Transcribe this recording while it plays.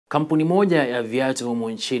Kampuni moja ya viatu humu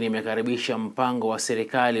nchini imekaribisha mpango wa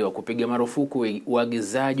serikali wa kupiga marufuku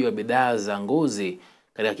uagizaji wa bidhaa za ngozi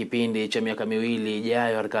katika kipindi cha miaka miwili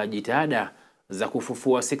ijayo katika jitihada za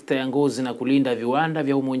kufufua sekta ya ngozi na kulinda viwanda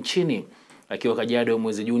vya humu nchini. Akiwa Kajiado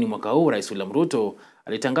mwezi Juni mwaka huu, Rais William Ruto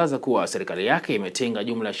alitangaza kuwa serikali yake imetenga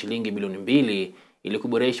jumla ya shilingi bilioni 2 ili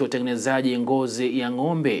kuboresha utengenezaji ngozi ya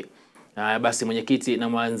ng'ombe. Basi mwenyekiti na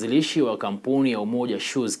mwanzilishi wa kampuni ya Umoja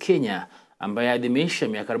Shoes Kenya ambaye adhimisha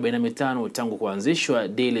miaka 45 tangu kuanzishwa,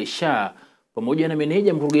 Dele Shah, pamoja na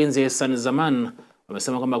meneja mkurugenzi Hassan Zaman,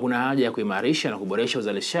 wamesema kwamba kuna haja ya kuimarisha na kuboresha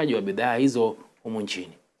uzalishaji wa bidhaa hizo humu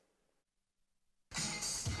nchini.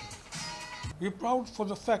 We're proud for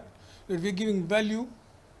the fact that we're giving value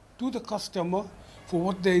to the customer for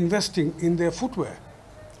what they're investing in their footwear.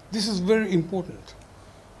 This is very important,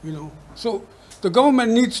 So the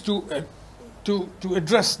government needs to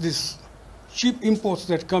address this cheap imports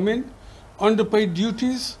that come in, underpaid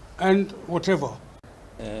duties and whatever.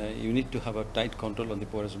 You need to have a tight control on the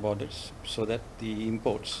porous borders so that the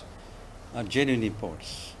imports are genuine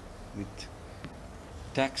imports with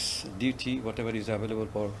tax, duty, whatever is available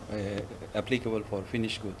for applicable for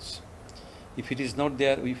finished goods. If it is not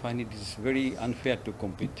there, we find it is very unfair to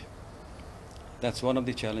compete. That's one of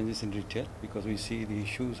the challenges in retail, because we see the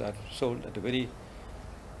shoes are sold at a very,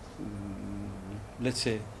 let's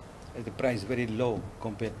say, at the price very low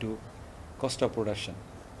compared to cost of production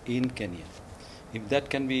in Kenya. If that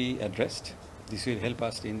can be addressed, this will help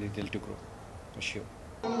us in retail to grow, for sure.